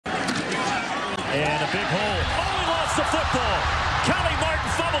And a big hole. Oh, he lost the football. Kelly Martin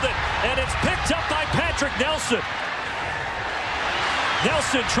fumbled it, and it's picked up by Patrick Nelson.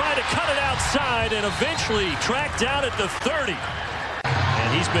 Nelson tried to cut it outside and eventually tracked down at the 30. And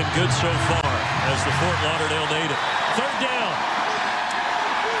he's been good so far as the Fort Lauderdale native. Third down.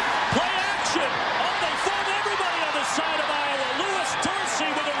 Play action. Oh, they found everybody on the side of Iowa. Lewis Dorsey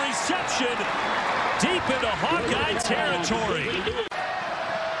with a reception deep into Hawkeye territory.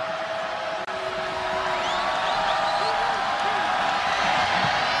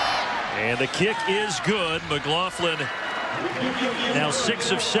 And the kick is good. McLaughlin now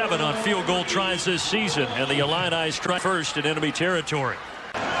 6 of 7 on field goal tries this season, and the Illini strike first in enemy territory.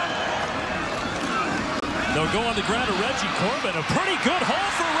 They'll go on the ground to Reggie Corbin. A pretty good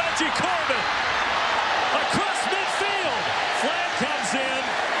hole for Reggie Corbin. Across midfield. Flag comes in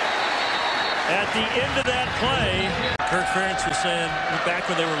at the end of that play. Kirk Ferentz was saying back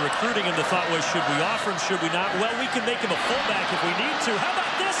when they were recruiting him, the thought was, should we offer him, should we not? Well, we can make him a fullback if we need to. How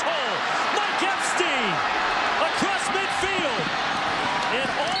about this hole? Mike Epstein across midfield and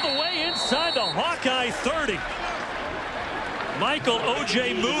all the way inside the Hawkeye 30. Michael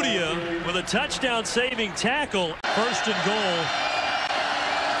Ojemudia with a touchdown-saving tackle. First and goal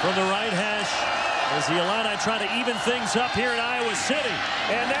from the right hash as the Illini try to even things up here in Iowa City.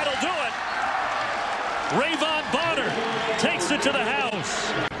 And that'll do it. Rayvon Bonner takes it to the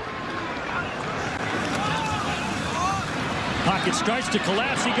house. Pocket starts to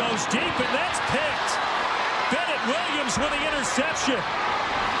collapse. He goes deep, and that's picked. Bennett Williams with the interception.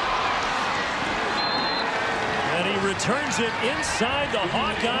 And he returns it inside the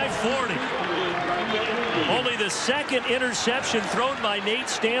Hawkeye 40. Only the second interception thrown by Nate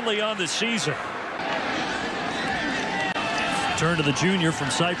Stanley on the season. Turn to the junior from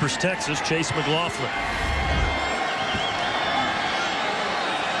Cypress, Texas, Chase McLaughlin.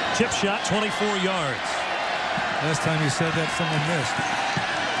 Chip shot, 24 yards. Last time you said that, someone missed.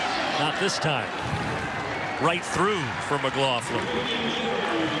 Not this time. Right through for McLaughlin.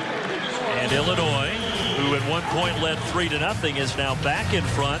 And Illinois, who at one point led 3-0, is now back in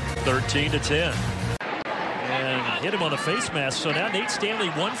front, 13-10. And hit him on the face mask. So now Nate Stanley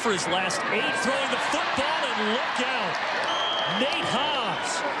 1 for his last 8, throwing the football, and look out. Nate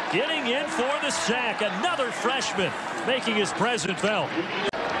Hobbs getting in for the sack. Another freshman making his presence felt.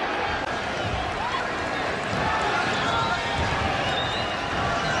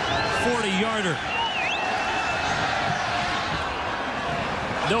 40-yarder.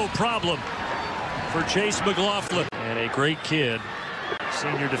 No problem for Chase McLaughlin. And a great kid.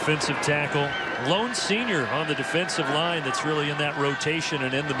 Senior defensive tackle. Lone senior on the defensive line that's really in that rotation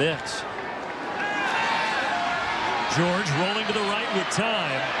and in the mix. George rolling to the right with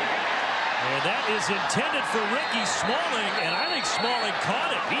time. And that is intended for Ricky Smalling. And I think Smalling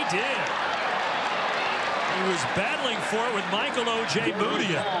caught it. He did. He was battling for it with Michael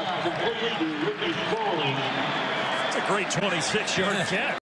Ojemudia. It's a great 26-yard catch.